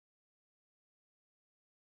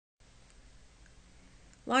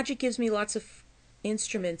Logic gives me lots of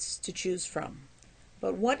instruments to choose from.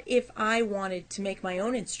 But what if I wanted to make my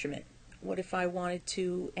own instrument? What if I wanted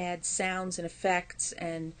to add sounds and effects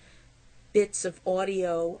and bits of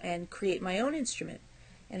audio and create my own instrument?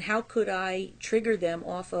 And how could I trigger them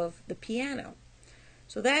off of the piano?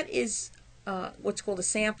 So that is what's called a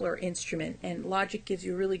sampler instrument, and Logic gives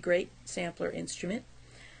you a really great sampler instrument.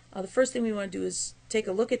 The first thing we want to do is take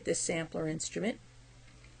a look at this sampler instrument.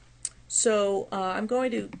 So I'm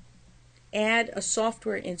going to add a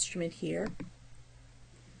software instrument here,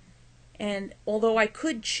 and although I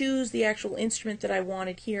could choose the actual instrument that I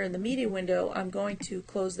wanted here in the media window, I'm going to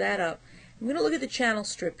close that up. I'm going to look at the channel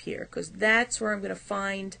strip here, because that's where I'm going to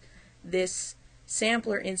find this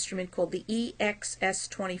sampler instrument called the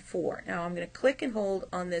EXS24. Now I'm going to click and hold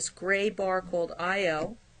on this gray bar called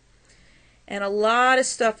I/O, and a lot of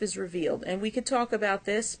stuff is revealed, and we could talk about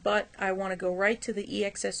this, but I want to go right to the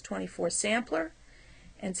EXS24 sampler,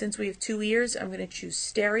 and since we have 2 ears, I'm going to choose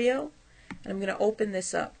stereo, and I'm going to open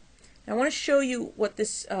this up. Now I want to show you what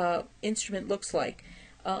this instrument looks like.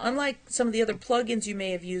 Unlike some of the other plugins you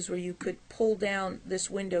may have used where you could pull down this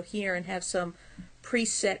window here and have some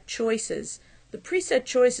preset choices, the preset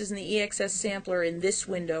choices in the EXS sampler are in this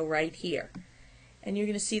window right here. And you're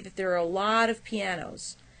going to see that there are a lot of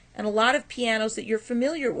pianos, and a lot of pianos that you're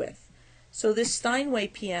familiar with. So this Steinway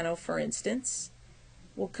piano, for instance,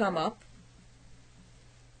 will come up,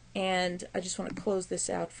 and I just want to close this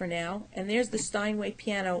out for now. And there's the Steinway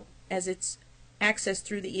piano as it's accessed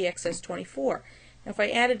through the EXS24. Now if I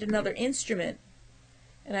added another instrument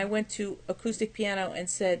and I went to acoustic piano and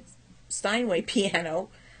said Steinway piano,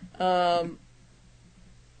 one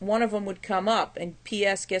of them would come up, and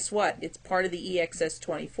P.S. guess what? It's part of the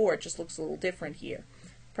EXS24. It just looks a little different here.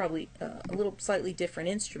 Probably a little slightly different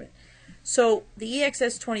instrument. So the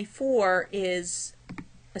EXS24 is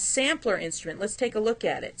a sampler instrument. Let's take a look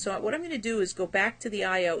at it. So what I'm going to do is go back to the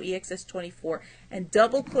I/O EXS24 and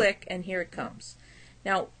double click, and here it comes.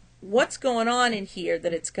 Now what's going on in here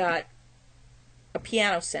that it's got a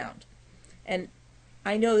piano sound? And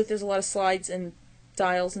I know that there's a lot of slides and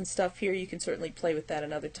dials and stuff here. You can certainly play with that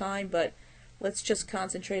another time, but let's just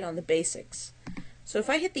concentrate on the basics. So if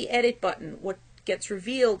I hit the edit button, what gets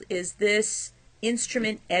revealed is this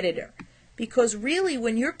instrument editor. Because really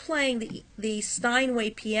when you're playing the Steinway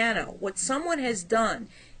piano, what someone has done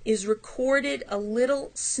is recorded a little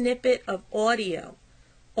snippet of audio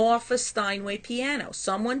off a Steinway piano.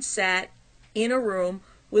 Someone sat in a room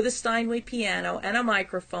with a Steinway piano and a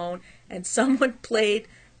microphone, and someone played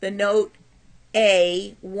the note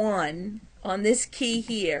A1 on this key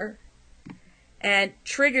here and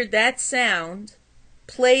triggered that sound,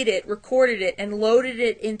 played it, recorded it, and loaded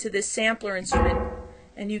it into this sampler instrument,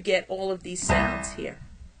 and you get all of these sounds here.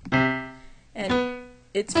 And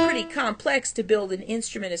it's pretty complex to build an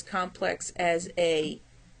instrument as complex as a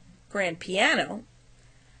grand piano,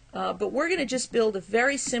 but we're going to just build a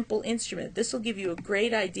very simple instrument. This will give you a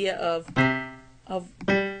great idea of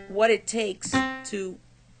what it takes to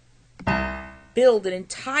build an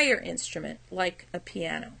entire instrument like a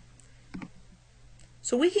piano.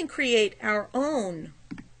 So we can create our own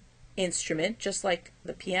instrument just like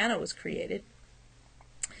the piano was created.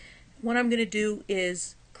 What I'm going to do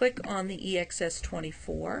is click on the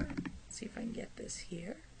EXS24. Let's see if I can get this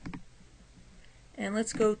here. And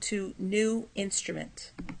let's go to New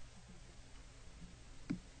Instrument.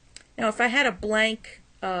 Now if I had a blank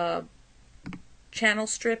channel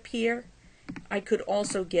strip here, I could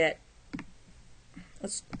also get,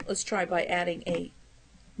 let's try by adding a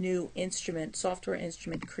new instrument, software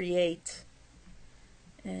instrument, create,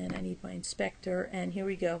 and I need my inspector, and here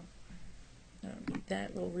we go. I don't need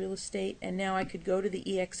that little real estate, and now I could go to the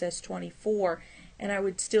EXS24 and I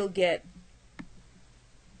would still get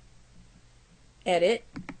edit,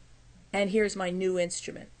 and here's my new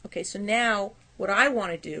instrument. Okay, so now what I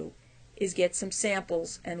want to do is get some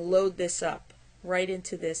samples and load this up right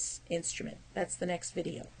into this instrument. That's the next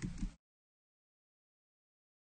video.